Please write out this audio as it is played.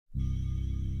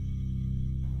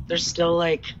There's still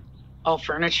like all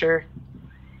furniture.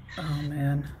 Oh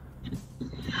man.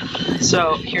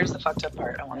 So here's the fucked up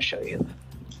part I want to show you.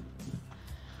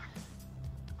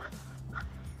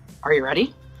 Are you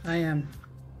ready? I am.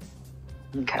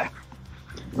 Okay.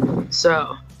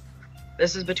 So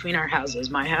this is between our houses.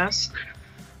 My house,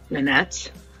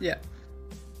 Nanette's. Yeah.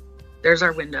 There's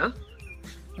our window.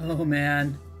 Oh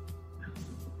man.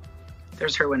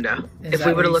 There's her window. Is If that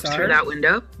we where would have you looked saw through her? that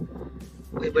window,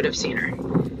 we would have seen her.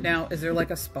 Now, is there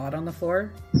like a spot on the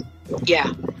floor?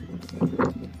 Yeah.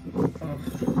 Oh.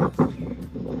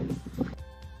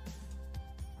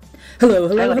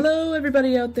 Hello,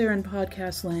 everybody out there in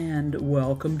podcast land.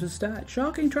 Welcome to Stat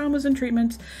Shocking Traumas and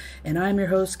Treatments. And I'm your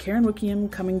host, Karen Wickham,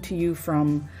 coming to you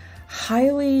from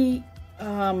highly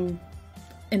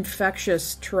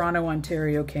infectious Toronto,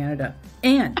 Ontario, Canada.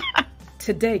 And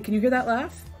today, can you hear that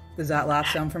laugh? Does that laugh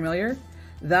sound familiar?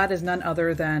 That is none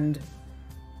other than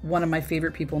one of my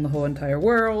favorite people in the whole entire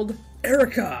world,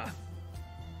 Erka.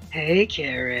 Hey,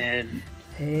 Karen.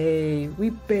 Hey, we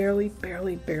barely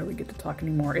get to talk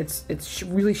anymore. It's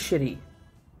really shitty.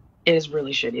 It is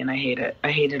really shitty, and I hate it.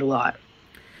 I hate it a lot.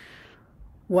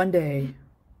 One day,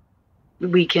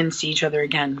 we can see each other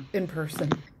again in person.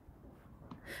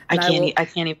 I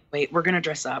can't even wait. We're gonna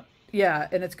dress up. Yeah,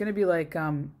 and it's gonna be like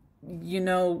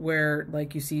where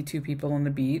like you see two people on the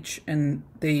beach and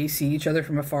they see each other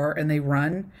from afar and they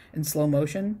run in slow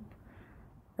motion,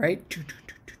 right?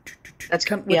 That's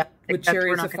with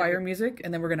Chariots of Fire music,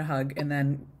 and then we're gonna hug, and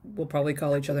then we'll probably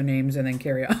call each other names and then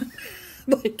carry on.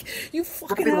 Like, you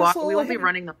fucking asshole. We won't be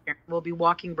running up here. We'll be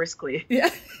walking briskly. Yeah.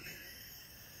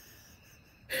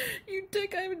 You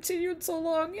dick, I haven't seen you in so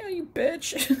long. Yeah, you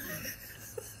bitch.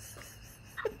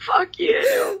 Fuck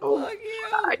you. Fuck you.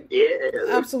 Fuck you.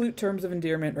 Absolute terms of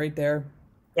endearment right there.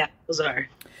 Yeah, those are.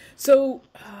 So,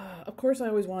 of course, we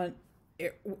always want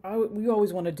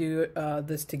to do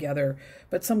this together,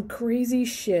 but some crazy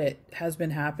shit has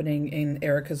been happening in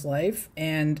Erika's life,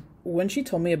 and when she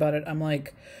told me about it, I'm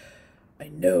like, I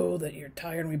know that you're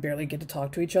tired and we barely get to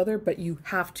talk to each other, but you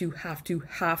have to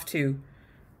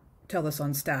tell us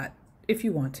on Stat if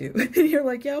you want to. And you're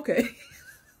like, yeah, okay.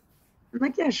 I'm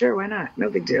like, yeah, sure, why not?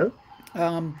 No big deal.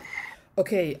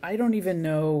 Okay, I don't even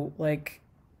know, like,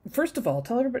 first of all,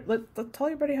 tell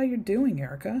everybody how you're doing,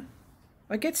 Erika.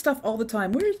 I get stuff all the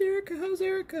time. Where's Erika? How's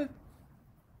Erika?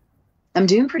 I'm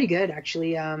doing pretty good,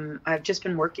 actually. I've just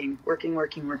been working.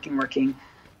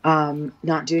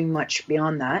 Not doing much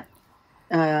beyond that.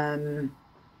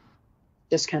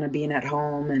 Just kind of being at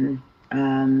home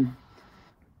and,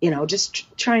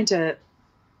 just trying to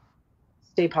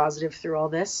stay positive through all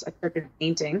this. I started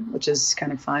painting, which is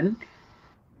kind of fun.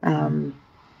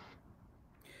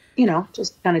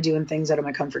 Just kind of doing things out of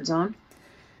my comfort zone.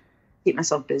 Keep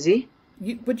myself busy.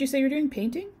 Would you say you're doing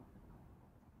painting?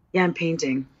 Yeah, I'm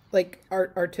painting. Like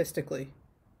artistically?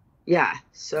 Yeah.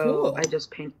 So cool. I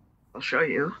just paint. I'll show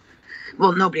you.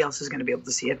 Well, nobody else is going to be able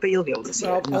to see it, but you'll be able to see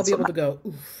it. I'll be able to go,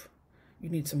 oof, you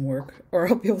need some work. Or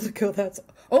I'll be able to go,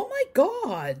 oh my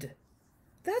God,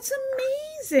 that's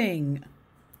amazing.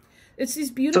 It's these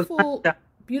beautiful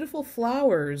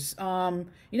flowers. You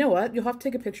know what? You'll have to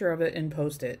take a picture of it and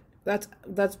post it.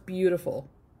 That's beautiful.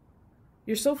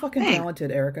 You're so fucking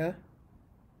talented, Erika.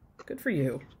 Good for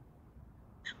you.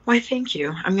 Why, thank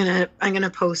you. I'm gonna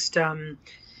post. I'm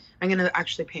gonna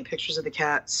actually paint pictures of the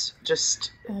cats.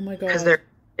 Just oh my God, because they're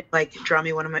like, draw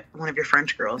me one of your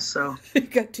French girls. So you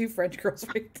got two French girls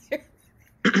right there.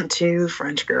 Two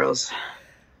French girls.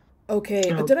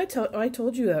 Okay, I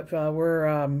told you that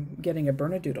we're getting a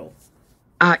Bernedoodle.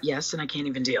 Yes, and I can't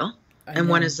even deal. And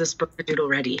when is this Bernedoodle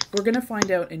ready? We're gonna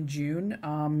find out in June.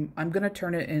 I'm gonna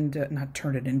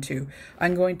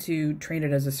I'm going to train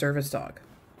it as a service dog.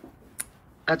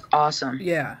 That's awesome.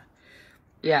 Yeah.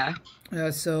 Yeah. He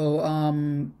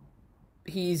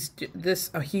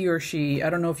or she, I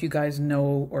don't know if you guys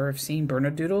know or have seen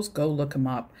Bernedoodles. Go look them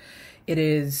up. It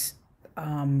is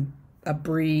a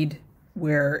breed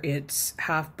where it's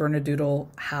half Bernedoodle,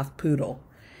 half poodle.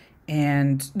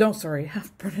 And half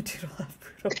Bernedoodle, half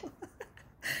poodle.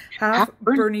 half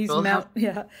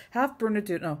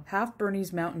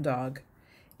Bernese Mountain Dog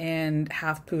and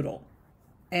half poodle.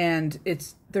 And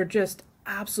they're just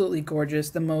absolutely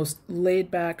gorgeous, the most laid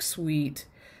back, sweet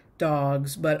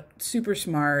dogs, but super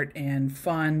smart and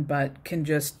fun, but can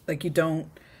just, like,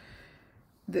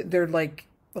 they're like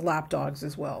lap dogs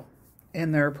as well.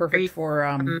 And they're perfect for,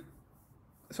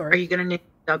 sorry. Are you going to name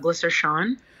Douglas or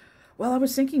Sean? Well, I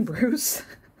was thinking Bruce.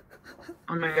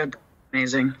 Oh my God,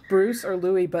 amazing. Bruce or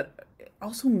Louie, but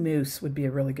also Moose would be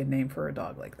a really good name for a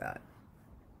dog like that.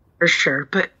 For sure,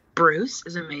 but Bruce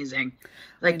is amazing.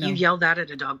 Like, you yell that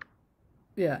at a dog.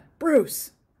 Yeah.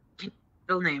 Bruce.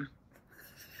 Real name.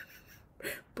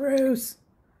 Bruce.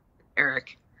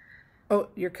 Eric. Oh,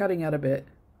 you're cutting out a bit.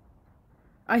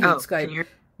 I hate Skype.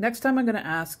 Next time I'm going to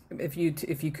ask if you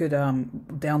could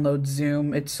download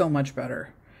Zoom. It's so much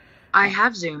better. I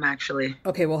have Zoom, actually.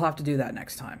 Okay, we'll have to do that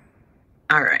next time.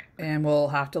 All right. And we'll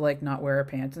have to, like, not wear our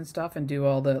pants and stuff and do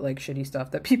all the, like, shitty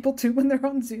stuff that people do when they're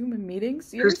on Zoom and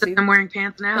meetings. Who said I'm wearing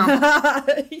pants now?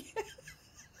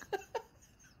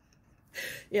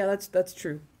 Yeah, that's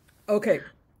true. Okay,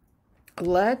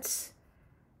 let's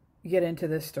get into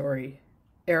this story.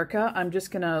 Erka, I'm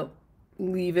just going to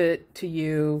leave it to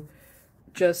you.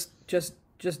 Just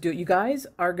do it. You guys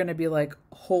are going to be like,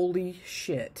 holy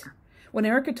shit. When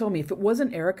Erka told me if it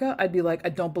wasn't Erka, I'd be like, I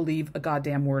don't believe a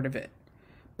goddamn word of it.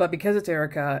 But because it's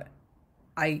Erka,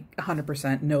 I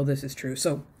 100% know this is true.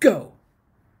 So go.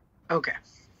 Okay.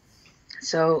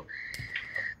 So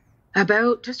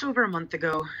about just over a month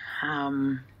ago,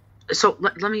 so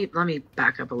let me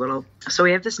back up a little. So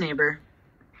we have this neighbor.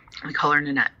 We call her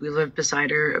Nanette. We lived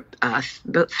beside her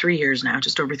about 3 years now,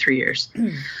 just over 3 years.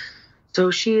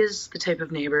 So she is the type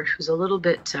of neighbor who's a little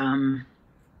bit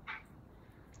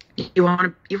you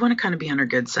want to kind of be on her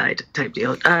good side type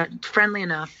deal. Friendly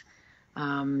enough.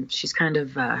 She's kind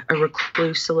of a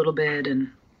recluse a little bit,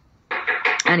 and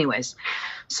anyways,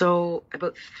 so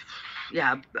about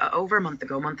over a month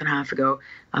and a half ago,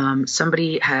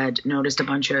 somebody had noticed a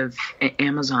bunch of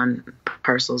Amazon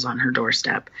parcels on her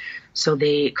doorstep, so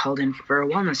they called in for a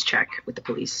wellness check with the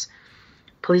police.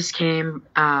 Police came,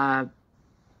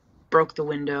 broke the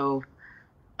window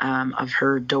of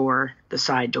her door, the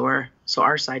side door. So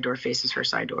our side door faces her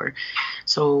side door.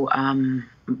 So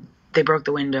they broke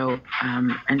the window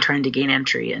and trying to gain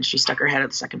entry, and she stuck her head at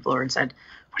the second floor and said,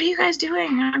 "What are you guys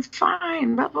doing? I'm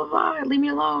fine, blah, blah, blah, leave me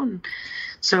alone."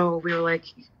 So we were like,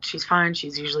 she's fine.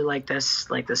 She's usually like this.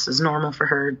 Like, this is normal for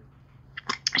her.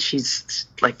 She's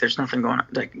like, there's nothing going on,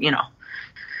 like, you know.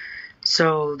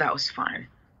 So that was fine.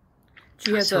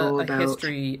 She has a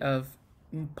history of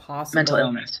possible mental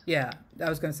illness. Yeah, I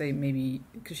was gonna say maybe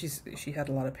because she had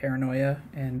a lot of paranoia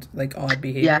and like odd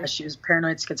behavior. Yeah, she was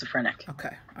paranoid schizophrenic.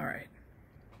 Okay, all right.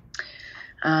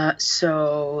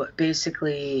 So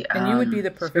basically, and you would be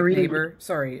the perfect neighbor.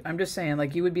 Sorry, I'm just saying,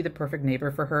 like, you would be the perfect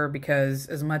neighbor for her, because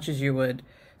as much as you would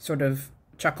sort of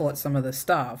chuckle at some of the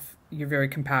stuff, you're very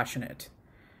compassionate.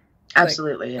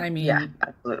 Absolutely. Like, I mean, yeah,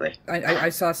 absolutely. I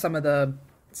saw some of the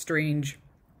strange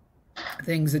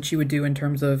things that she would do in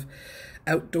terms of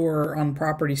outdoor on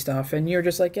property stuff, and you're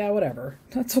just like, yeah, whatever,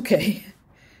 that's okay.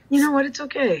 You know what? It's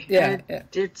okay. Yeah,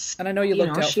 it's. And I know you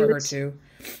looked out for her too.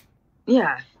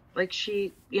 Yeah, like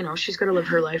she's got to live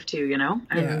her life too,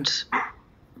 and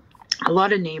a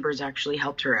lot of neighbors actually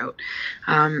helped her out.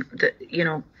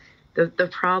 The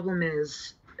problem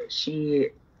is she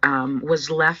was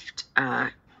left a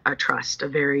trust, a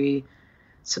very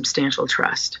substantial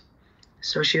trust.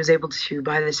 So she was able to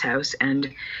buy this house,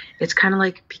 and it's kind of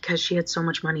like, because she had so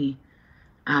much money,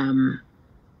 and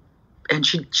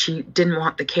she didn't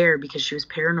want the care because she was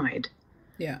paranoid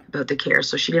about the care.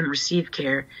 So she didn't receive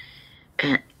care,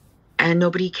 and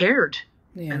nobody cared.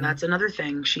 Yeah. And that's another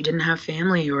thing. She didn't have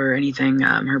family or anything.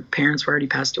 Her parents were already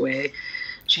passed away.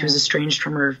 She was estranged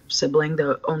from her sibling,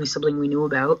 the only sibling we knew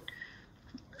about.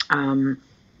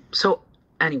 So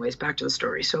anyways, back to the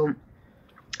story. So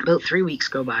about 3 weeks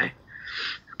go by.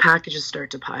 Packages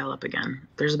start to pile up again.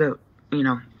 There's about,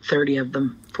 30 of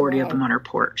them, 40 of them on her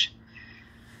porch.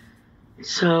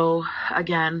 So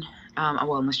again, a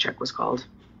wellness check was called.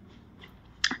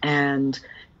 And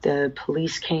the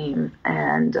police came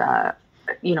and,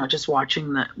 just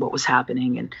watching what was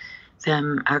happening and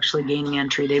them actually gaining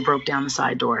entry. They broke down the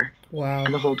side door. Wow.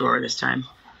 And the whole door this time.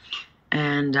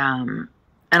 And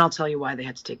I'll tell you why they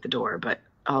had to take the door, but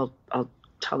I'll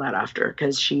tell that after,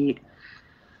 because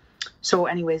so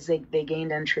anyways, they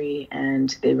gained entry, and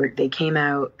they came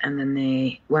out, and then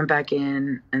they went back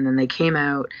in, and then they came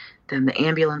out, then the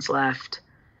ambulance left,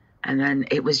 and then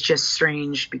it was just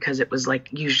strange because it was like,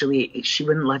 usually she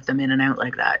wouldn't let them in and out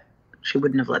like that. She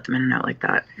wouldn't have let them in and out like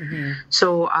that. Mm-hmm.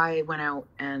 So I went out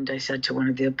and I said to one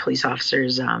of the police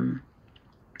officers,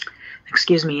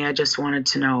 "Excuse me, I just wanted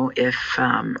to know if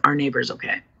our neighbor's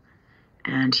okay."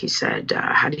 And he said,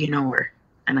 "How do you know her?"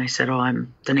 And I said, "Oh,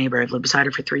 I'm the neighbor. I've lived beside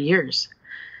her for 3 years."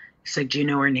 He's like, "Do you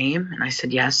know her name?" And I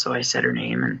said, "Yes." So I said her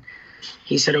name, and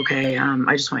he said, "Okay,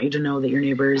 I just want you to know that your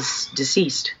neighbor is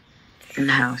deceased in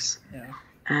the house." Yeah.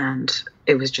 And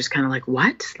it was just kind of like,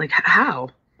 what? Like, how?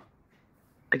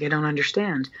 Like, I don't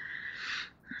understand.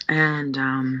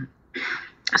 And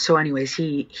so anyways,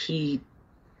 he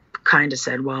kind of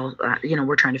said, well,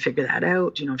 we're trying to figure that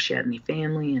out, if she had any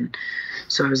family. And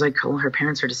so I was like, well, her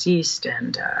parents are deceased,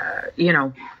 and,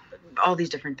 all these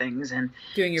different things. And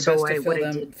doing your best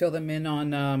to fill them in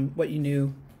on what you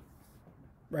knew,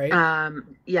 right?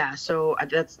 Yeah, so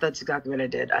that's exactly what I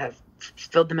did. I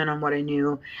filled them in on what I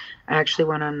knew. I actually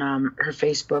went on her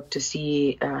Facebook to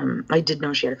see, I did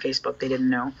know she had a Facebook, they didn't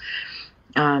know,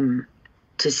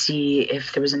 to see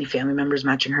if there was any family members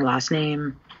matching her last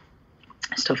name,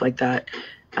 stuff like that.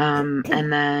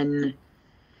 And then,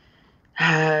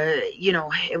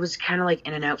 it was kind of like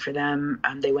in and out for them.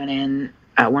 They went in,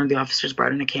 one of the officers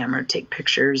brought in a camera to take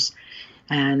pictures,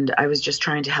 and I was just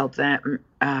trying to help them,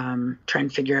 try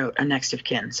and figure out a next of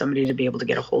kin, somebody to be able to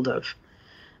get a hold of.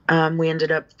 We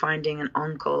ended up finding an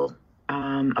uncle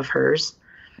of hers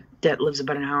that lives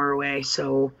about an hour away,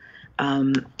 so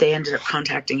they ended up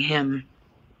contacting him.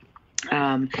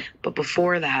 But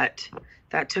before that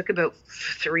took about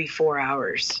 3-4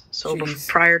 hours. So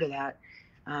prior to that,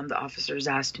 the officers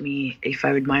asked me if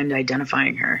I would mind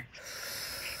identifying her.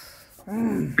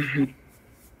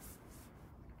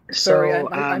 Sorry, so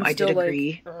I'm I did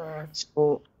agree.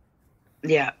 So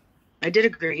yeah, I did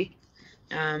agree.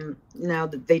 Now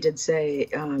that they did say,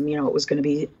 it was going to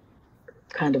be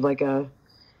kind of like a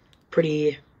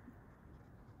pretty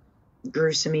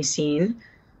gruesome scene.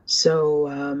 So,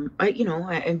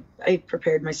 I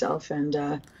prepared myself,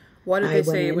 and, why did they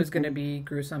say it was going to be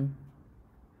gruesome?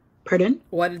 Pardon?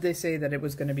 Why did they say that it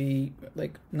was going to be,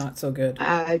 like, not so good?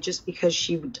 Just because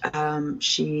she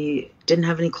didn't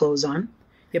have any clothes on.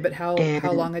 Yeah, but how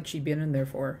long had she been in there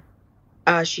for?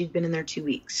 She'd been in there 2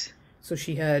 weeks. So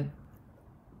she had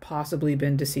possibly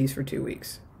been deceased for 2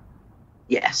 weeks.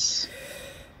 Yes.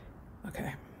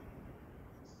 Okay.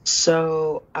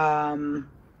 So,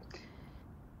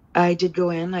 I did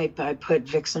go in. I put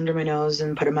Vicks under my nose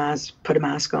and put a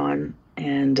mask on,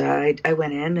 and I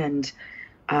went in, and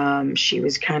she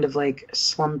was kind of like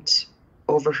slumped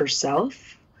over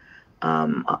herself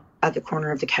at the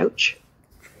corner of the couch.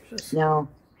 Jesus. Now,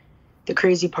 the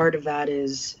crazy part of that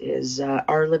is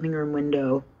our living room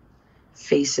window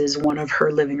faces one of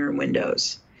her living room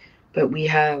windows, but we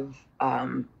have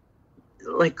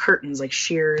like curtains, like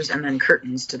shears, and then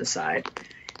curtains to the side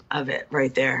of it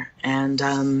right there. And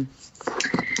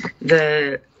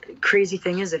the crazy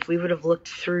thing is, if we would have looked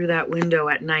through that window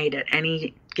at night at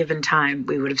any given time,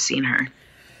 we would have seen her.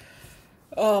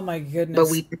 Oh my goodness.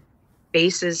 But we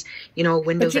faces, windows.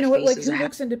 But you know what, like, who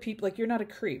looks into people? Like, you're not a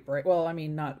creep, right? Well, I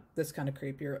mean, not this kind of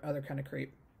creep, you're other kind of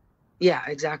creep. Yeah,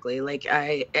 exactly. Like,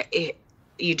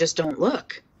 you just don't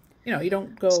look. You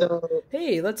don't go,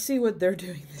 hey, let's see what they're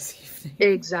doing this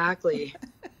evening. Exactly.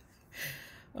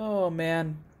 Oh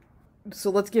man.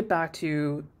 So let's get back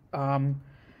to,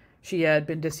 she had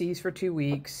been deceased for 2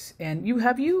 weeks, and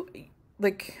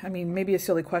maybe a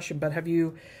silly question, but have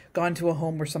you gone to a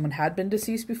home where someone had been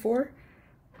deceased before?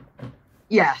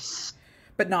 Yes.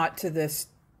 But not to this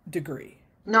degree.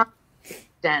 Not to this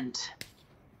extent.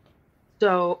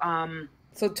 So,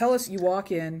 so tell us, you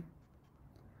walk in.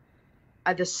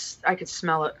 I could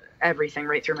smell everything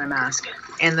right through my mask,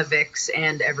 and the Vicks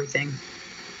and everything.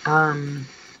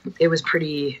 It was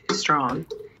pretty strong.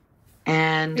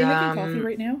 And are you making coffee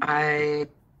right now?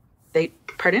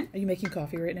 Pardon? Are you making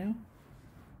coffee right now?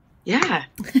 Yeah.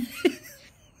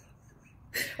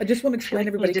 I just want to explain to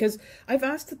everybody, because I've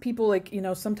asked the people, like,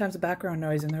 sometimes the background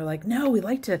noise, and they're like, no, we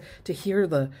like to hear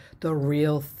the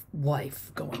real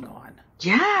life going on.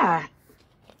 Yeah.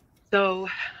 So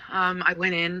I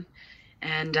went in,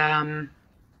 and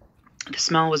the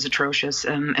smell was atrocious,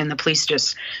 and the police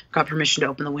just got permission to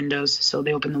open the windows. So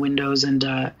they opened the windows,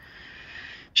 and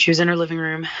she was in her living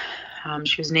room.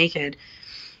 She was naked.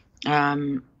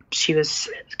 She was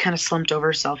kind of slumped over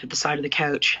herself at the side of the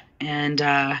couch. And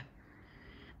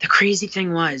the crazy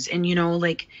thing was, and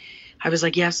I was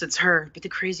like, yes, it's her. But the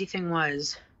crazy thing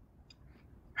was,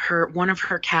 one of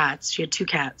her cats, she had 2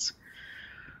 cats.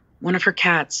 One of her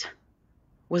cats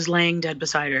was laying dead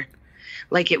beside her,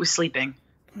 like it was sleeping.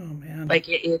 Oh man! Like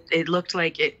it looked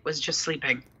like it was just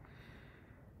sleeping,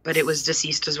 but it was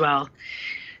deceased as well.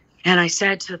 And I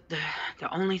said to the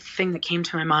only thing that came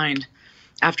to my mind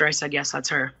after I said, yes, that's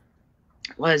her,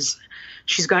 was,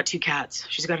 she's got 2 cats.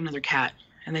 She's got another cat.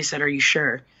 And they said, are you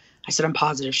sure? I said, I'm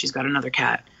positive she's got another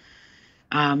cat.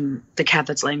 The cat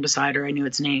that's laying beside her, I knew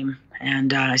its name.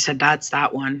 And I said, that's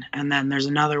that one. And then there's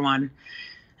another one,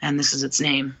 and this is its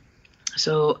name.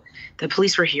 So the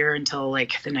police were here until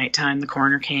like the nighttime. The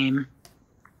coroner came,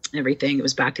 everything. It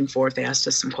was back and forth. They asked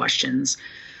us some questions.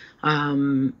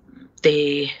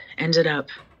 They ended up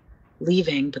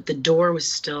leaving, but the door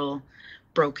was still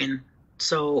broken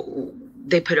So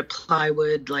they put a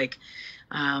plywood, like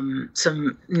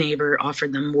some neighbor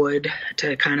offered them wood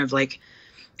to kind of like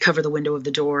cover the window of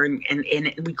the door, and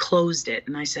we closed it.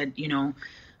 And I said,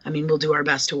 I mean, we'll do our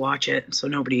best to watch it so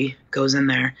nobody goes in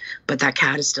there. But that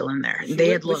cat is still in there. They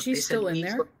had looked. Was she still in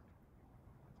there?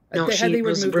 No, had they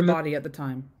removed the body at the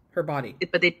time? Her body.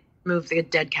 But they moved the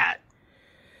dead cat.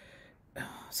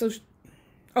 So,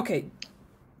 okay.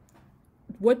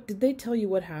 What did they tell you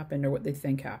what happened or what they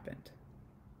think happened?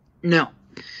 No.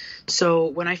 So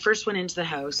when I first went into the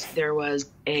house, there was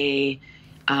a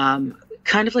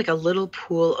kind of like a little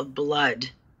pool of blood.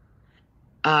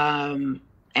 And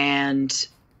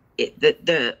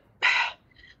the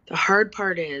hard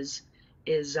part is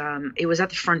it was at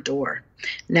the front door.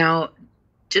 Now,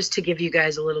 just to give you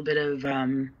guys a little bit of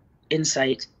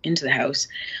insight into the house,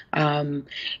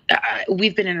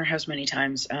 we've been in her house many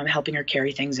times, helping her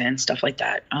carry things in, stuff like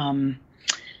that.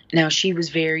 Now she was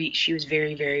very,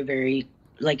 very, very,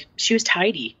 like, she was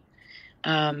tidy.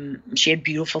 She had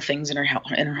beautiful things in her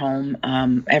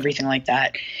home, everything like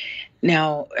that.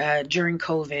 Now, during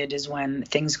COVID is when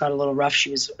things got a little rough.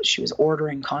 She was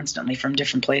ordering constantly from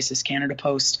different places, Canada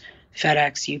Post,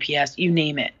 FedEx, UPS, you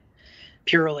name it.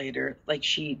 Purolator. Like,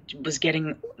 she was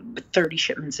getting 30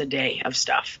 shipments a day of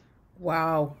stuff.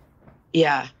 Wow.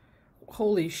 Yeah.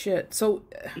 Holy shit. So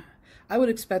I would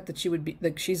expect that she would be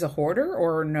like, she's a hoarder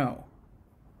or no?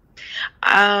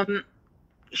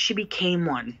 She became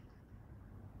one.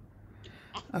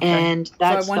 Okay. And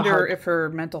that's so I wonder if her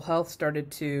mental health started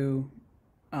to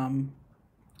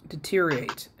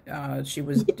deteriorate. She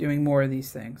was doing more of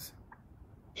these things.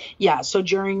 Yeah. So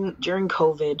during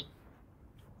COVID,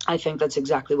 I think that's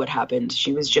exactly what happened.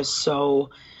 She was just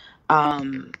so,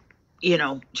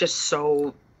 just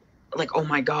so like, oh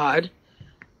my God,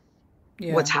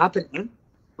 what's happening?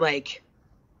 Like,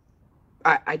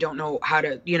 I don't know how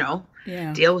to,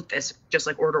 deal with this. Just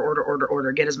like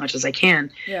order, get as much as I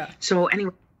can. Yeah. So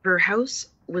anyway, her house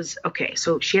was okay.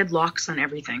 So she had locks on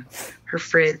everything, her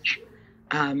fridge,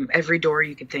 every door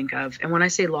you could think of. And when I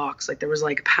say locks, like there was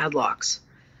like padlocks,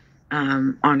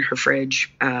 on her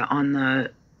fridge, on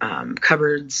the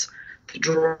cupboards, the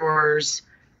drawers,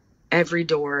 every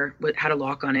door had a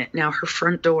lock on it. Now her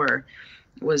front door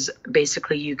was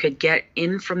basically, you could get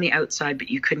in from the outside, but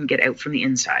you couldn't get out from the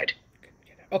inside.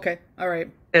 Okay. All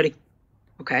right.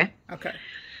 Okay. Okay.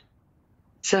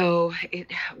 So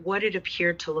what it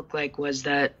appeared to look like was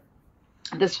that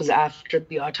this was after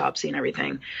the autopsy and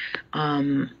everything,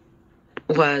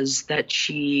 was that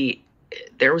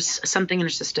there was something in her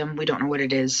system. We don't know what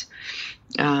it is.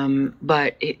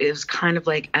 But it was kind of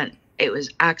like, it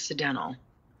was accidental.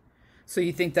 So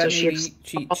you think that maybe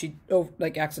she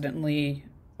accidentally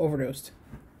overdosed?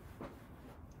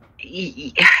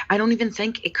 I don't even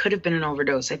think it could have been an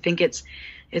overdose. I think it's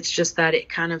just that it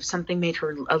kind of, something made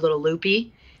her a little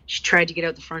loopy. She tried to get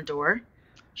out the front door.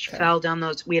 She fell down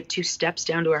those. We have 2 steps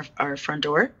down to our front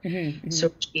door. Mm-hmm.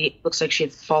 So it looks like she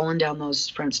had fallen down those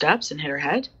front steps and hit her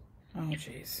head. Oh,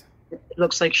 jeez. It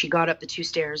looks like she got up the 2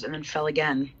 stairs and then fell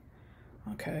again.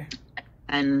 Okay.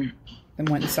 And then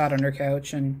went and sat on her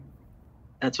couch, and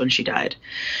that's when she died.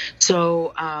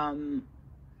 So,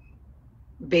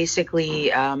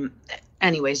 basically,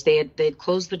 anyways, they had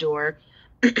closed the door.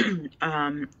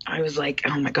 I was like,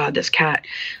 oh my God, this cat.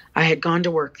 I had gone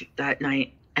to work that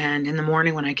night, and in the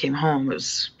morning when I came home, it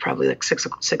was probably like 6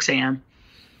 a.m.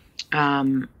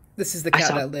 This is the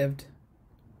cat that lived.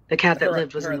 The cat that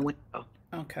lived was in the window.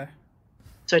 Okay.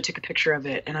 So I took a picture of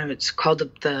it, and I called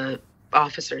up the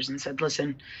officers and said,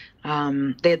 listen,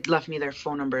 they had left me their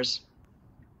phone numbers.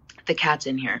 The cat's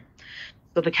in here.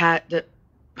 So I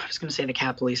was going to say the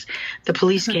cat police. The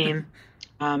police came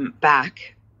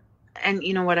back. And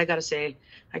you know what I got to say?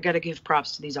 I got to give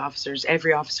props to these officers.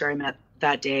 Every officer I met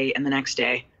that day and the next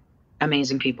day,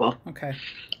 amazing people. Okay.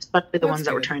 Especially the ones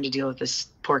that were trying to deal with this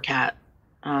poor cat.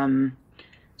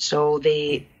 So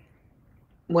they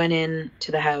went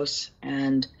into the house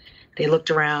and they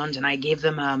looked around, and I gave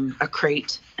them a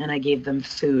crate, and I gave them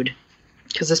food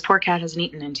because this poor cat hasn't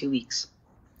eaten in 2 weeks.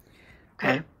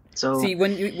 Okay. So see,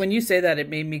 when you say that, it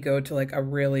made me go to like a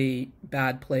really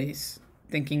bad place,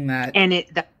 thinking that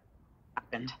that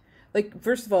happened. Like,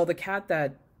 first of all, the cat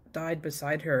that died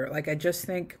beside her, like, I just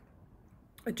think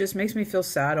it just makes me feel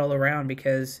sad all around,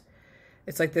 because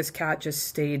it's like this cat just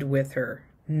stayed with her.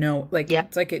 No, like,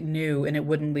 It's like it knew and it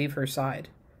wouldn't leave her side.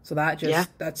 So that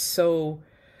just that's so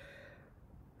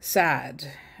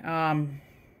sad. In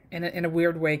a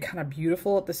weird way, kind of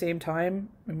beautiful at the same time.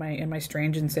 Am I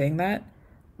strange in saying that?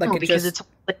 Like, no, because it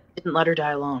didn't let her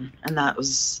die alone, and that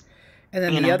was. And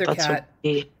then the other cat,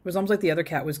 it was almost like the other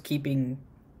cat was keeping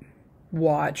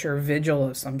watch or vigil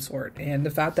of some sort. And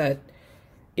the fact that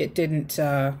it didn't,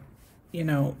 you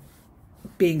know,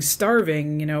 being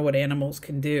starving, you know, what animals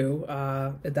can do,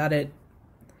 that it,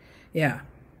 yeah.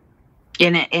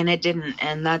 And it didn't.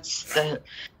 And that's the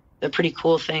pretty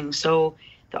cool thing. So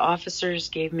the officers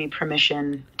gave me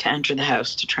permission to enter the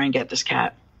house to try and get this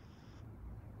cat.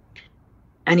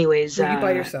 Anyways, Were you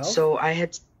by yourself? So I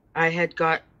had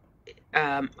got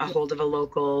a hold of a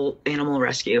local animal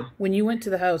rescue. When you went to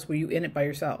the house, were you in it by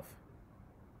yourself?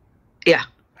 Yeah.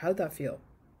 How did that feel?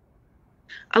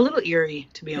 A little eerie,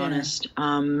 to be honest.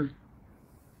 You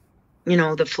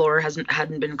know, the floor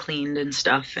hadn't been cleaned and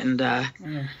stuff, and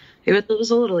it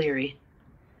was a little eerie.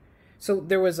 So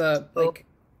there was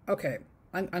okay,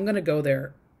 I'm gonna go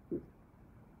there.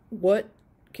 What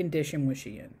condition was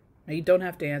she in? Now you don't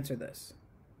have to answer this.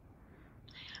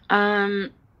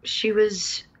 She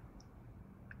was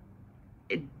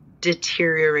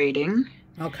deteriorating.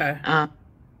 Okay.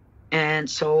 And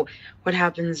so what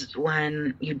happens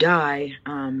when you die,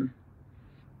 kind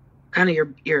of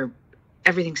your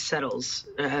everything settles.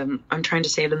 I'm trying to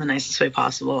say it in the nicest way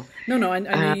possible. No, I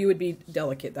knew you would be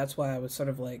delicate. That's why I was sort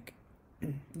of like...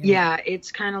 Yeah,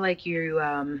 it's kind of like you...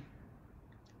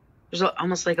 there's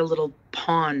almost like a little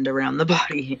pond around the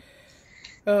body.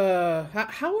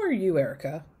 How are you,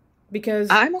 Erka? Because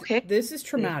I'm okay. This is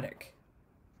traumatic.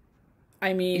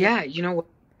 I mean... Yeah, you know what?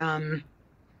 I'm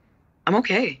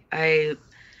okay. It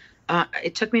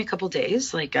took me a couple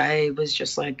days. Like, I was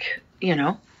just like, you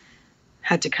know,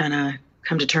 had to kind of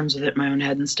come to terms with it in my own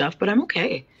head and stuff, but I'm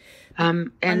okay.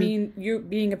 And I mean, you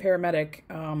being a paramedic,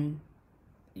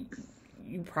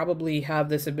 you probably have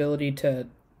this ability to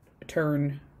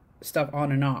turn stuff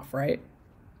on and off, right?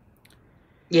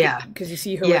 Yeah. Because you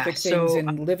see horrific things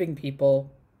in living people.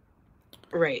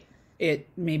 Right. It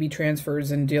maybe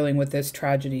transfers in dealing with this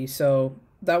tragedy. So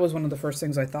that was one of the first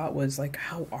things I thought was like,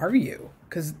 how are you?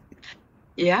 Because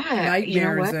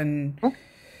nightmares and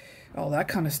all that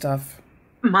kind of stuff.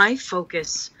 My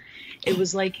focus, it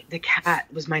was like the cat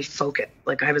was my focus.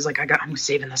 Like I was like, I'm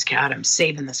saving this cat. I'm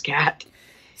saving this cat.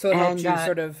 So it helped you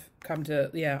sort of come to,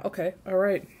 okay, all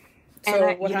right.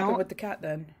 So what happened with the cat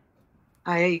then?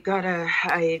 I got a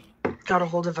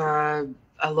hold of a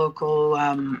local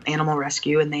animal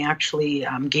rescue, and they actually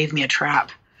gave me a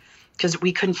trap because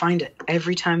we couldn't find it.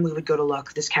 Every time we would go to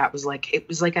look, this cat was like, it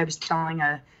was like I was telling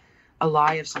a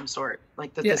lie of some sort,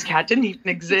 like that this cat didn't even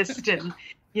exist. And,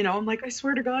 you know, I'm like, I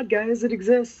swear to God, guys, it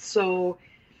exists. So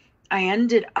I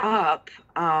ended up,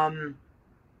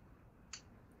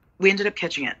 we ended up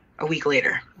catching it a week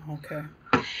later. Okay.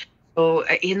 So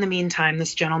in the meantime,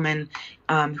 this gentleman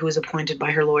who was appointed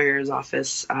by her lawyer's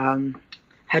office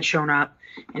had shown up,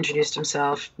 introduced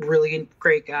himself, really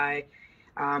great guy,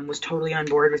 was totally on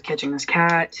board with catching this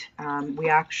cat. We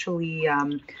actually,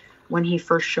 when he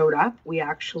first showed up, we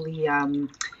actually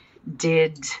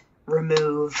did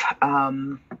remove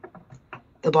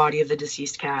the body of the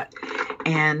deceased cat.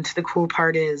 And the cool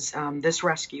part is this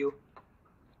rescue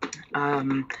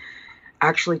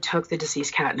actually took the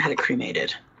deceased cat and had it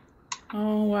cremated.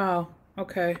 Oh, wow.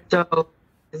 Okay. So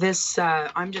this,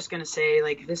 I'm just going to say,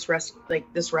 like, this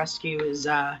rescue is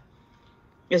an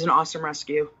awesome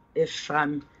rescue. If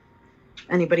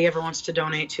anybody ever wants to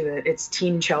donate to it, it's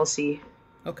Team Chelsea.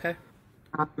 Okay.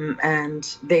 And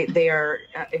they are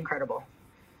incredible.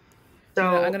 So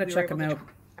yeah, I'm going to check them out.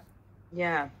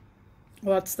 Yeah.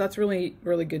 Well, that's really,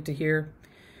 really good to hear.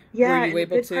 Yeah. Were you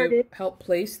able to help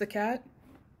place the cat?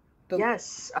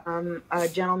 Yes. A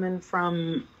gentleman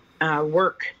from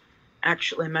work,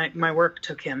 actually, my work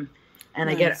took him, and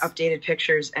nice. I get updated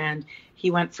pictures, and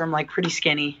he went from like pretty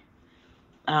skinny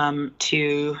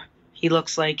to he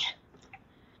looks like,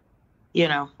 you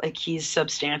know, like he's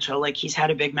substantial, like he's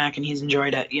had a Big Mac and he's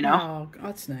enjoyed it, you know. Oh,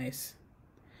 that's nice.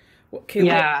 Okay,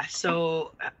 yeah.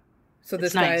 So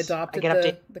this guy adopted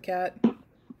the cat.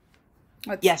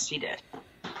 Yes, he did.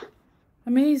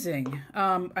 Amazing.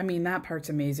 I mean, that part's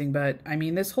amazing, but I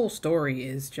mean, this whole story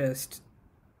is just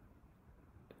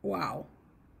wow.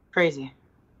 Crazy.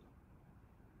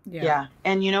 Yeah.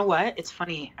 And you know what? It's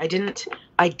funny. I didn't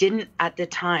at the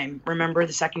time remember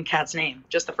the second cat's name,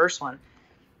 just the first one.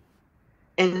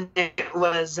 And it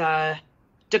was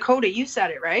Dakota. You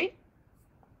said it, right?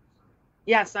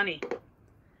 Yeah, Sunny.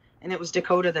 And it was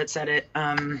Dakota that said it.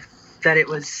 That it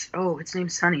was, its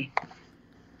name's Sunny.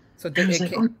 So did it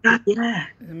like, oh God, yeah.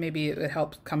 Maybe it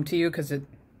helped come to you because it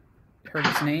heard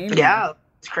its name? Yeah,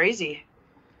 it's crazy.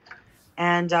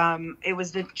 And it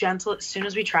was the gentle, as soon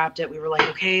as we trapped it, we were like,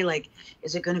 okay, like,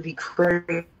 is it going to be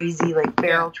crazy, like,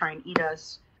 feral, try and eat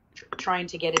us, trying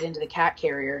to get it into the cat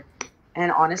carrier.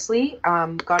 And honestly,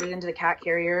 got it into the cat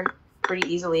carrier, pretty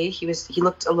easily. He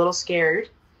looked a little scared.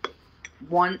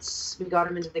 Once we got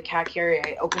him into the cat carrier,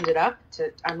 I opened it up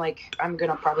I'm like, I'm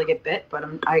gonna probably get bit, but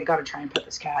I gotta try and put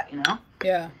this cat, you know?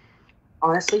 Yeah.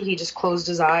 Honestly, he just closed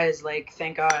his eyes like,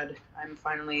 thank God I'm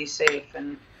finally safe,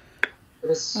 and it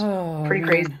was pretty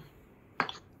crazy.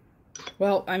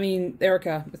 Well, I mean,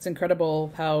 Erka, it's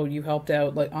incredible how you helped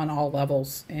out like on all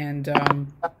levels, and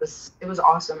it was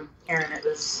awesome, Karen. It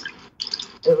was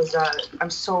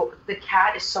the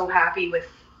cat is so happy with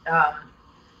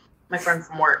my friend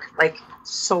from work, like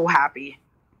so happy.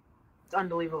 It's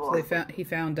unbelievable. So he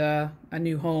found a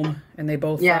new home, and they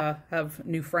both have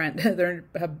new friends. They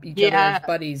have each other's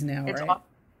buddies now, right?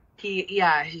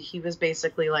 He was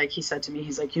basically like, he said to me,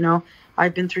 he's like, you know,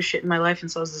 I've been through shit in my life,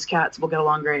 and so has this cat, so we'll get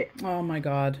along great. Oh my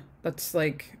God, that's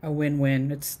like a win-win.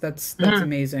 That's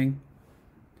amazing.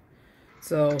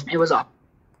 So it was awesome.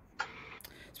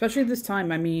 Especially this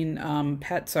time. I mean,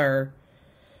 pets are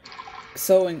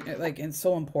so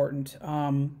important.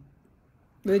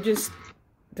 They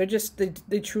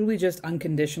truly just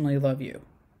unconditionally love you.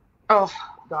 Oh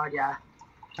God, yeah.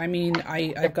 I mean,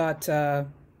 I've got I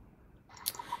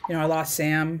lost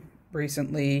Sam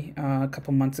recently, a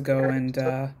couple months ago,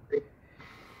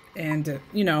 and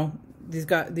these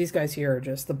guys here are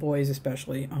just, the boys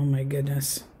especially, oh my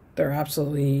goodness, they're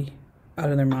absolutely out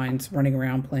of their minds, running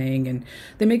around playing, and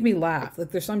they make me laugh.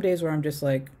 Like, there's some days where I'm just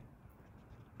like,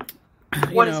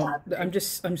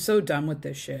 I'm so done with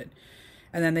this shit,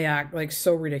 and then they act like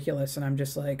so ridiculous, and I'm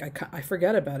just like, I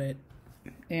forget about it,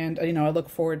 and I look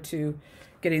forward to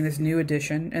getting this new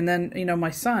edition. And then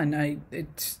my son,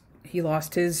 he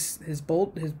lost his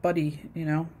buddy,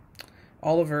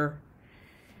 Oliver,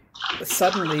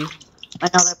 suddenly. I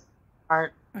know that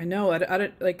part. I know.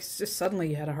 Just suddenly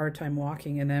he had a hard time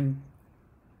walking, and then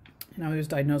he was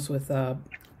diagnosed with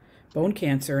bone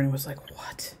cancer, and it was like,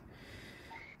 what?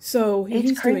 So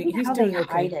he's doing okay.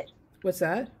 Hide it. What's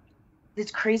that?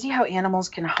 It's crazy how animals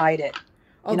can hide it.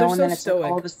 Oh, they're so and then stoic.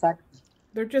 Like all of a sudden,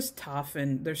 they're just tough,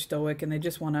 and they're stoic, and they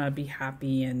just want to be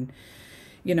happy, and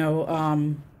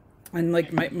and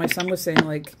like my son was saying,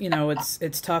 like,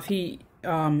 it's tough. He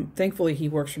thankfully he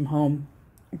works from home,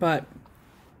 but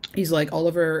he's like,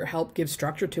 Oliver helped give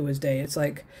structure to his day. It's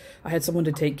like I had someone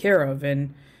to take care of,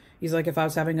 and he's like, if I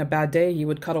was having a bad day, he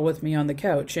would cuddle with me on the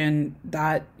couch, and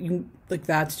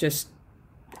that's just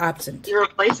absent.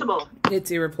 Irreplaceable. It's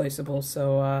irreplaceable.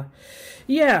 So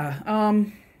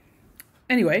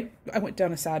anyway, I went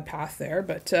down a sad path there,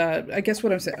 but I guess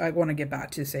what I want to get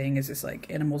back to saying is just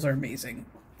like, animals are amazing,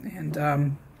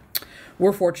 and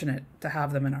we're fortunate to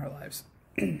have them in our lives.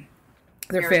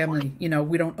 They're family.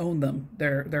 We don't own them.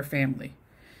 They're family.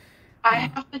 I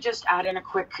have to just add in a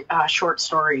quick short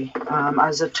story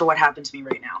as to what happened to me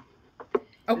right now.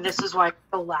 Oh. This is why it's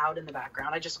so loud in the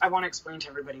background. I want to explain to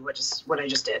everybody what I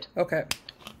just did. Okay.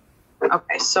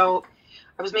 Okay, so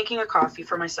I was making a coffee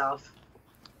for myself.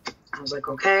 I was like,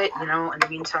 okay, in the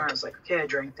meantime, I was like, okay, I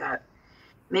drank that.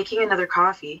 Making another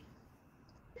coffee,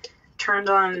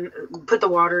 put the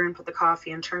water in, put the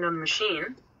coffee in, turned on the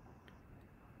machine.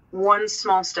 One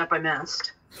small step I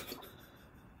missed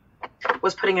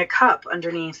was putting a cup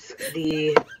underneath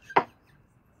the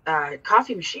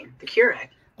coffee machine, the Keurig.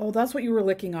 Oh, that's what you were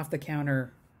licking off the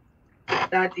counter.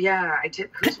 I did.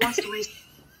 Who wants to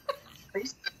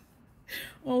waste?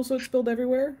 Oh, so it spilled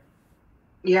everywhere?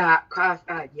 Yeah,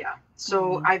 yeah.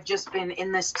 So I've just been,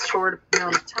 in this short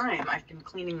amount of time, I've been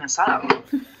cleaning this up.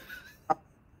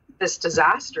 This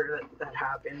disaster that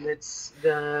happened. It's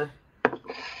the.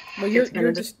 Well,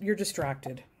 you're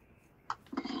distracted.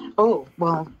 Oh,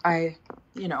 well, I'm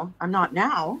not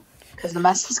now because the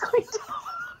mess is cleaned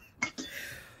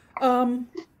up.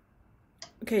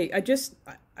 Okay, I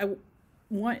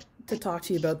want to talk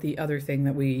to you about the other thing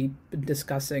that we've been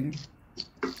discussing,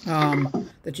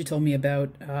 that you told me about,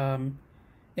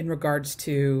 in regards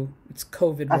to, it's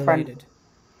COVID related.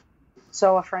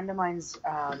 So a friend of mine. So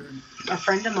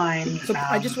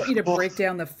I just want you to break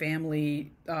down the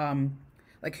family,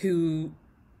 like who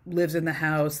lives in the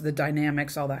house, the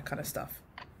dynamics, all that kind of stuff,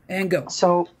 and go.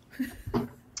 So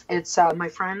it's my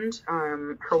friend,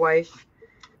 her wife,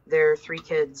 their 3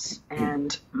 kids,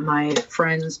 and my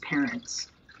friend's parents.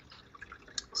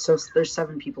 So there's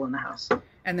 7 people in the house.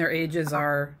 And their ages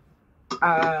are?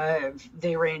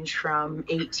 They range from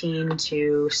 18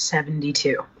 to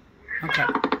 72. Okay.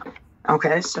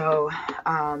 Okay, so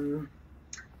the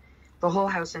whole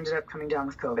house ended up coming down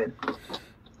with COVID.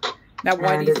 Now,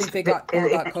 why do you think they got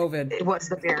COVID? It was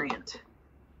the variant.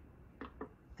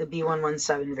 The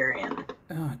B117 variant.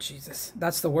 Oh, Jesus.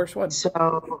 That's the worst one.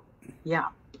 So, yeah.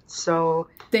 So...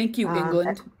 Thank you,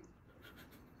 England.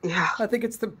 Yeah. I think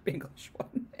it's the English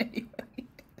one. Anyway.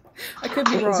 I could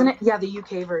be wrong. Isn't it? Yeah, the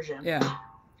UK version. Yeah.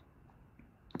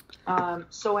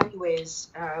 So anyways,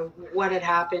 what had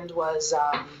happened was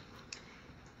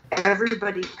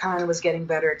everybody kind of was getting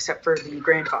better except for the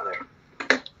grandfather.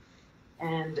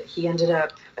 And he ended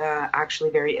up actually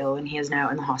very ill, and he is now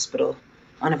in the hospital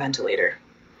on a ventilator.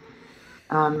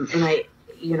 And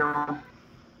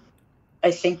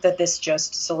I think that this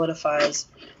just solidifies,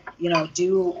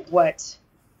 do what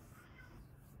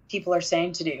people are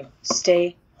saying to do.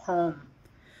 Stay home.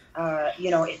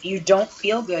 If you don't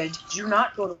feel good, do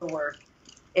not go to work.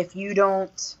 If you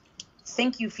don't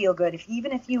think you feel good,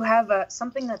 even if you have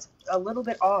something that's a little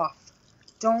bit off,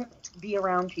 don't be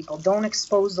around people. Don't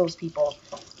expose those people,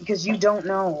 because you don't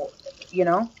know,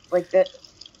 like that.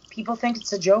 People think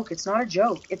it's a joke. It's not a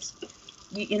joke. It's,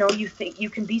 you think you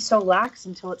can be so lax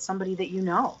until it's somebody that you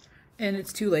know. And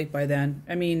it's too late by then.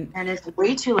 I mean, and it's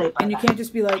way too late. And you can't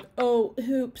just be like, oh,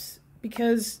 oops,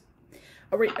 because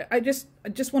I just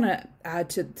want to add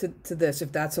to this,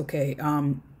 if that's okay.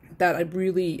 That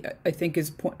I think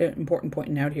is important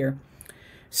pointing out here.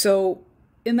 So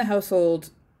in the household,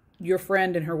 your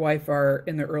friend and her wife are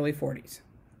in their early 40s.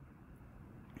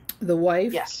 The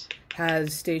wife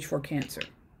has stage 4 cancer,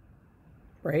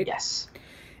 right? Yes.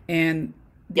 And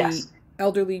the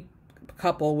elderly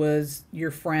couple was your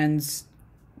friend's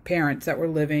parents that were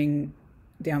living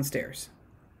downstairs.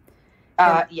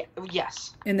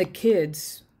 Yes. And the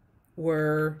kids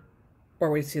were,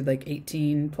 or we said like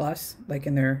 18 plus, like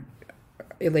in their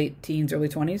late teens, early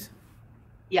 20s.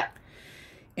 Yeah.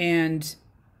 And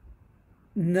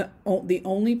the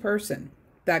only person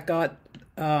that got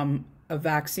a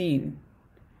vaccine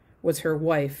was her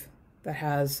wife that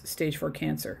has stage 4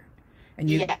 cancer. And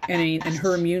and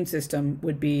her immune system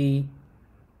would be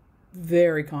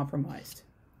very compromised.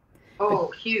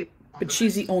 Oh, huge. But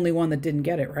she's the only one that didn't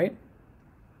get it, right?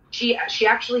 She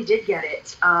actually did get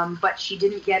it, but she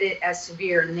didn't get it as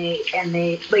severe, and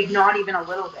they like not even a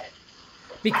little bit.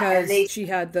 Because she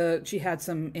had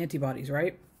some antibodies,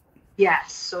 right?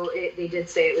 Yes, so they did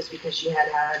say it was because she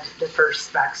had the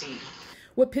first vaccine.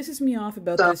 What pisses me off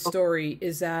about this story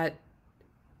is that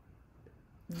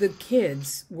the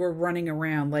kids were running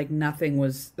around like nothing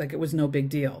was, like it was no big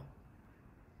deal.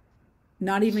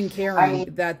 Not even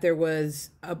caring that there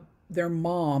was their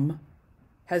mom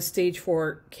has stage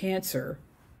 4 cancer,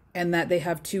 and that they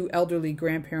have 2 elderly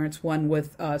grandparents, one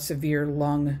with severe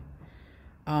lung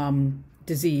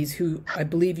disease, who I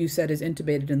believe you said is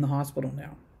intubated in the hospital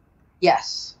now.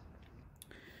 Yes.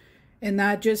 And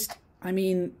that just, I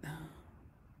mean,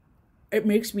 it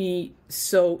makes me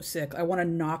so sick. I want to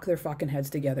knock their fucking heads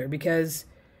together, because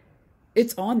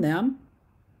it's on them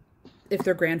if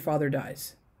their grandfather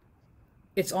dies.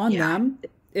 It's on them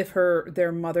if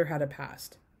their mother had a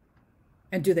past.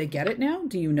 And do they get it now?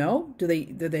 Do you know? Do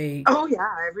they? Oh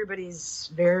yeah,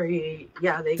 everybody's very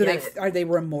they get it. Are they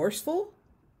remorseful?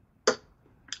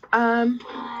 That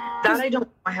I don't.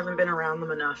 I haven't been around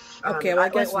them enough. Okay, well I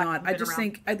guess not. I just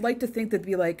think I'd like to think they'd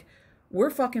be like,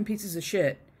 we're fucking pieces of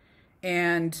shit,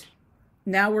 and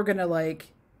now we're gonna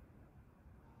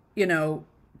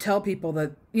tell people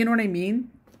that, you know what I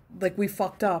mean? Like, we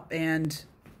fucked up, and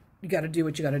you got to do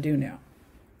what you got to do now.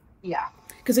 Yeah.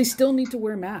 Because they still need to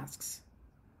wear masks.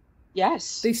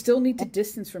 Yes. They still need to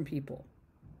distance from people.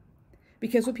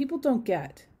 Because what people don't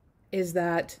get is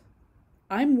that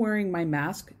I'm wearing my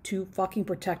mask to fucking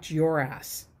protect your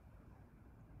ass.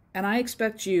 And I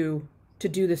expect you to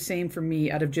do the same for me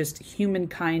out of just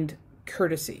humankind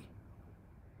courtesy.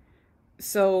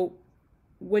 So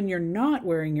when you're not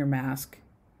wearing your mask,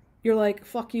 you're like,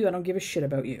 fuck you, I don't give a shit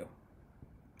about you.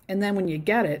 And then when you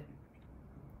get it,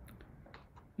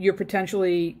 you're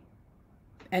potentially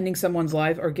ending someone's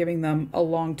life or giving them a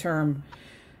long-term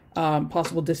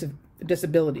possible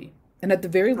disability. And at the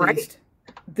very least,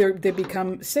 they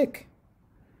become sick,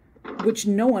 which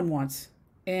no one wants.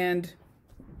 And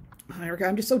Erka,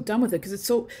 I'm just so done with it, because it's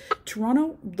so...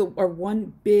 Toronto, our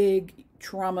one big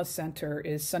trauma center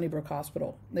is Sunnybrook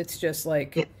Hospital. It's just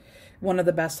like one of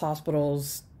the best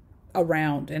hospitals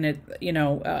around. And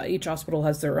each hospital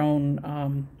has their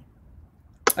own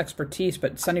expertise,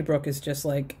 but Sunnybrook is just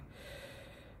like...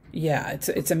 Yeah,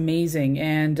 it's amazing,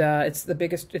 and it's the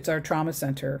biggest. It's our trauma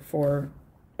center for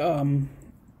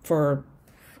a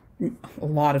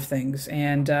lot of things,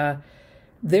 and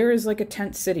there is like a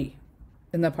tent city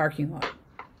in the parking lot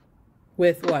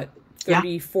with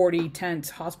 30, 40 tents,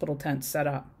 hospital tents set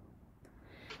up,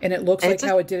 and it looks like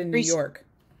how it did in New York.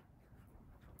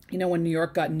 You know, when New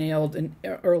York got nailed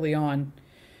early on,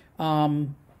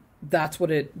 that's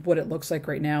what it looks like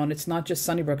right now, and it's not just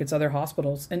Sunnybrook; it's other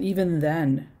hospitals, and even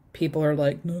then. People are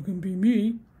like, not gonna be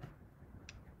me.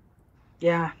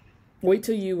 Yeah. Wait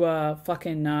till you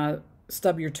fucking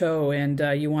stub your toe and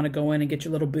you want to go in and get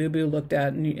your little boo boo looked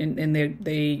at, and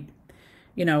they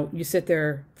you know, you sit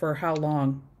there for how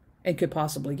long and could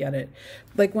possibly get it.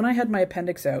 Like when I had my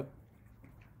appendix out,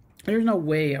 there's no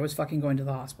way I was fucking going to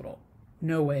the hospital.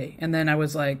 No way. And then I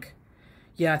was like,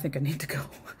 yeah, I think I need to go.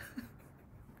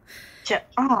 Yeah.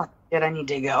 Oh, shit, I need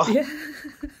to go. Yeah.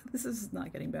 This is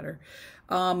not getting better.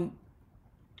 And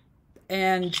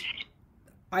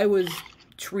I was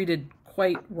treated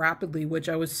quite rapidly, which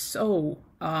I was so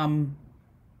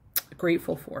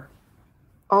grateful for.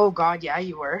 Oh God, yeah,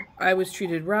 you were. I was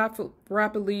treated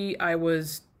rapidly. I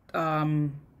was I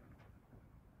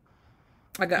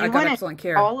got excellent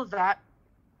care. All of that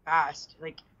fast,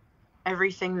 like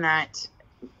everything that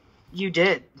you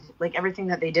did, like everything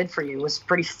that they did for you was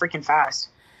pretty freaking fast.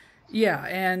 Yeah,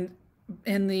 and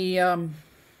the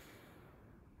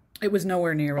it was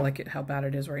nowhere near like how bad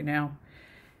it is right now.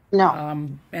 No.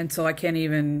 And so I can't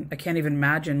even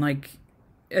imagine, like,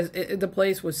 the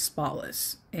place was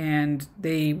spotless and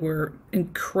they were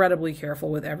incredibly careful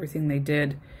with everything they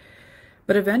did.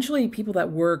 But eventually people that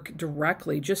work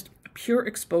directly, just pure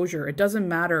exposure, it doesn't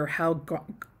matter how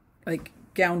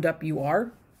gowned up you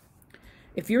are.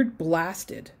 If you're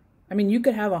blasted, I mean, you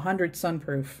could have 100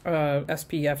 sunproof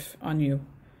SPF on you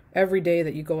every day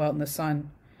that you go out in the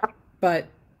sun. But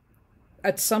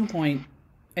at some point,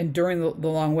 and during the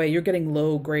long way, you're getting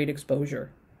low grade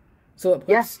exposure. So it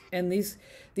puts, and these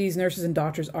nurses and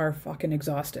doctors are fucking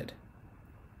exhausted.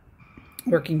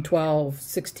 Working 12,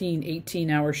 16,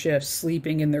 18-hour shifts,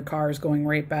 sleeping in their cars, going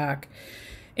right back.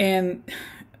 And,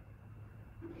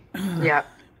 yeah.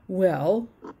 Well,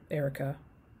 Erka.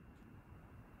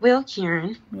 Well,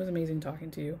 Karen. It was amazing talking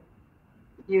to you.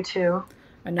 You too.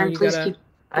 I know you gotta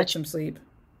get some sleep.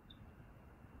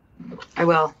 I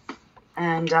will.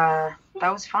 And that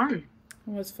was fun.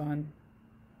 It was fun.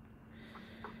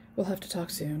 We'll have to talk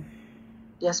soon.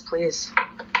 Yes, please.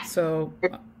 So,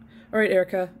 all right,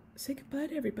 Erka, say goodbye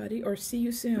to everybody, or see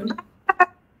you soon.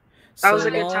 That was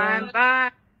a good time.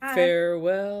 Bye.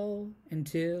 Farewell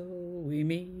until we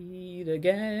meet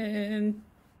again.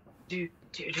 Do.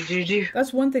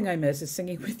 That's one thing I miss, is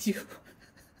singing with you.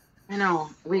 I know.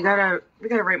 We gotta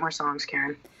write more songs,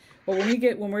 Karen. Well,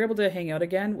 when we're able to hang out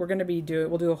again, we'll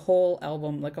do a whole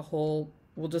album, like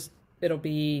it'll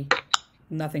be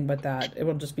nothing but that. It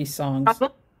will just be songs.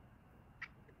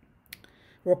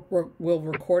 We'll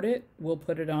record it. We'll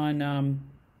put it on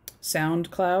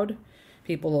SoundCloud.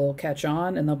 People will catch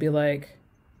on and they'll be like,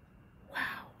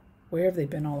 wow, where have they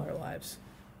been all our lives?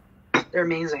 They're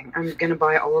amazing. I'm going to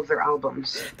buy all of their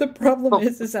albums. The problem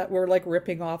is that we're like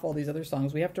ripping off all these other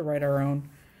songs. We have to write our own.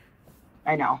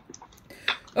 I know.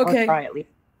 Okay. I'll try at least.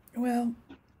 Well,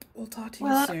 we'll talk to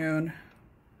you soon.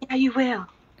 Yeah, you will.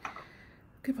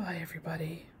 Goodbye,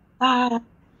 everybody. Bye.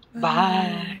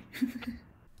 Bye.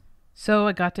 So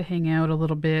I got to hang out a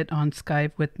little bit on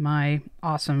Skype with my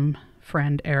awesome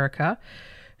friend Erka,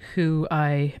 who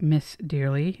I miss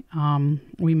dearly.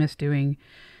 We miss doing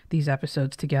these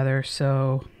episodes together,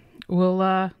 so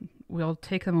we'll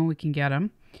take them when we can get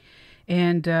them.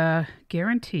 And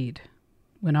guaranteed,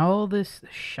 when all this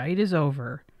shite is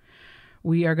over,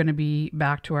 we are going to be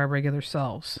back to our regular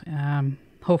selves.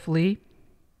 Hopefully,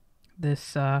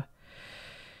 this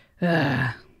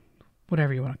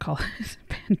whatever you want to call it,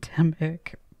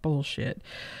 pandemic bullshit,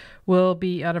 will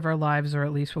be out of our lives, or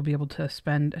at least we'll be able to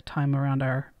spend time around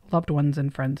our loved ones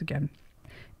and friends again.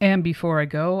 And before I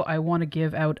go, I want to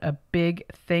give out a big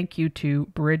thank you to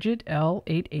Bridget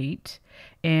L88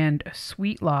 and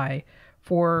Sweet Lie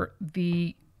for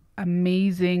the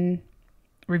amazing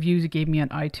reviews you gave me on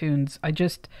iTunes. I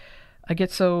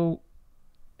get so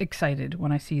excited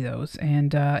when I see those,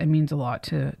 and it means a lot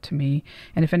to me.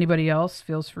 And if anybody else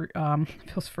feels free,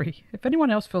 if anyone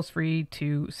else feels free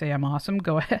to say I'm awesome,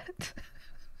 go ahead.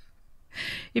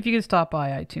 If you could stop by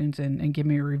iTunes and give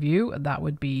me a review, that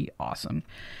would be awesome.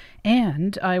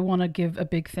 And I want to give a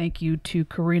big thank you to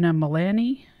Karina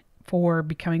Milani for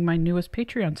becoming my newest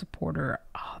Patreon supporter.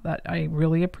 That I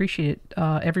really appreciate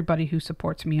everybody who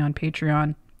supports me on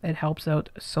Patreon. It helps out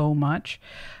so much.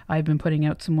 I've been putting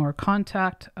out some more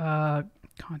content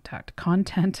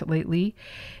lately,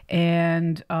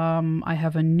 and I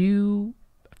have a new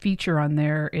feature on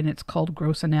there, and it's called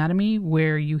Gross Anatomy,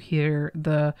 where you hear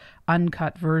the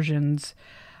uncut versions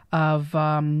of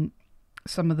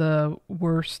some of the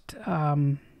worst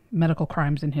medical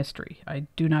crimes in history. I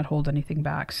do not hold anything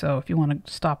back, so if you want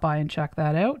to stop by and check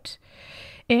that out.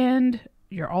 And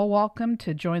you're all welcome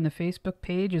to join the Facebook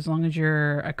page as long as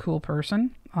you're a cool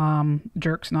person.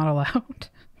 Jerks not allowed.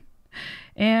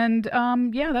 And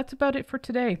yeah, that's about it for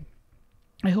today.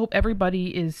 I hope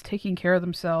everybody is taking care of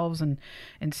themselves and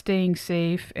staying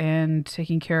safe and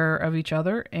taking care of each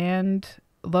other and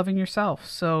loving yourself.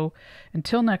 So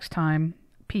until next time,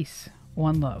 peace,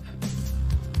 one love.